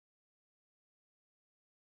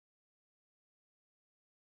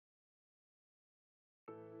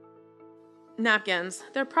Napkins,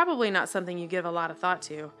 they're probably not something you give a lot of thought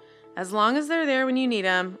to. As long as they're there when you need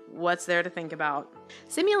them, what's there to think about?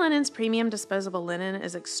 SimuLinen's premium disposable linen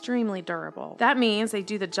is extremely durable. That means they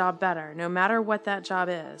do the job better, no matter what that job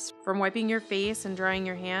is, from wiping your face and drying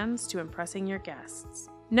your hands to impressing your guests.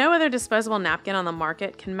 No other disposable napkin on the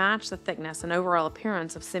market can match the thickness and overall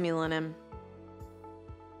appearance of SimuLinen.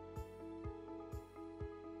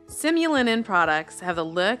 SimuLinen products have the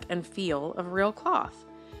look and feel of real cloth.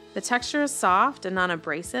 The texture is soft and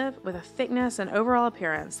non-abrasive, with a thickness and overall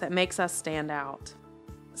appearance that makes us stand out.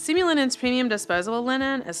 SimuLinen's premium disposable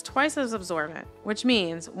linen is twice as absorbent, which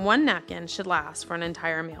means one napkin should last for an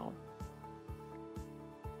entire meal.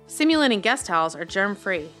 SimuLinen Guest Towels are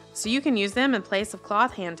germ-free, so you can use them in place of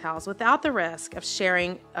cloth hand towels without the risk of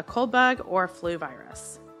sharing a cold bug or flu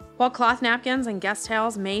virus. While cloth napkins and guest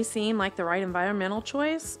towels may seem like the right environmental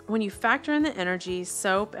choice, when you factor in the energy,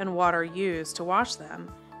 soap, and water used to wash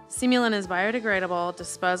them, SimuLinen's biodegradable,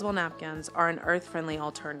 disposable napkins are an earth-friendly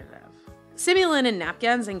alternative. SimuLinen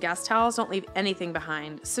napkins and guest towels don't leave anything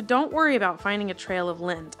behind, so don't worry about finding a trail of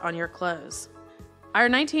lint on your clothes. Our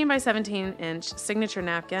 19 by 17 inch signature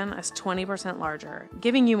napkin is 20% larger,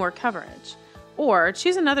 giving you more coverage. Or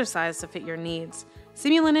choose another size to fit your needs.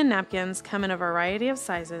 SimuLinen napkins come in a variety of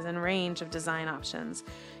sizes and range of design options.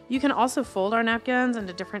 You can also fold our napkins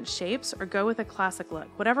into different shapes or go with a classic look,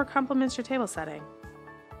 whatever complements your table setting.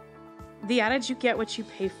 The adage "you get what you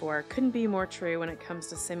pay for" couldn't be more true when it comes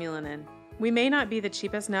to SimuLinen. We may not be the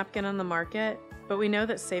cheapest napkin on the market, but we know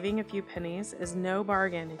that saving a few pennies is no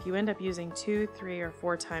bargain if you end up using 2, 3, or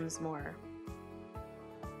 4 times more.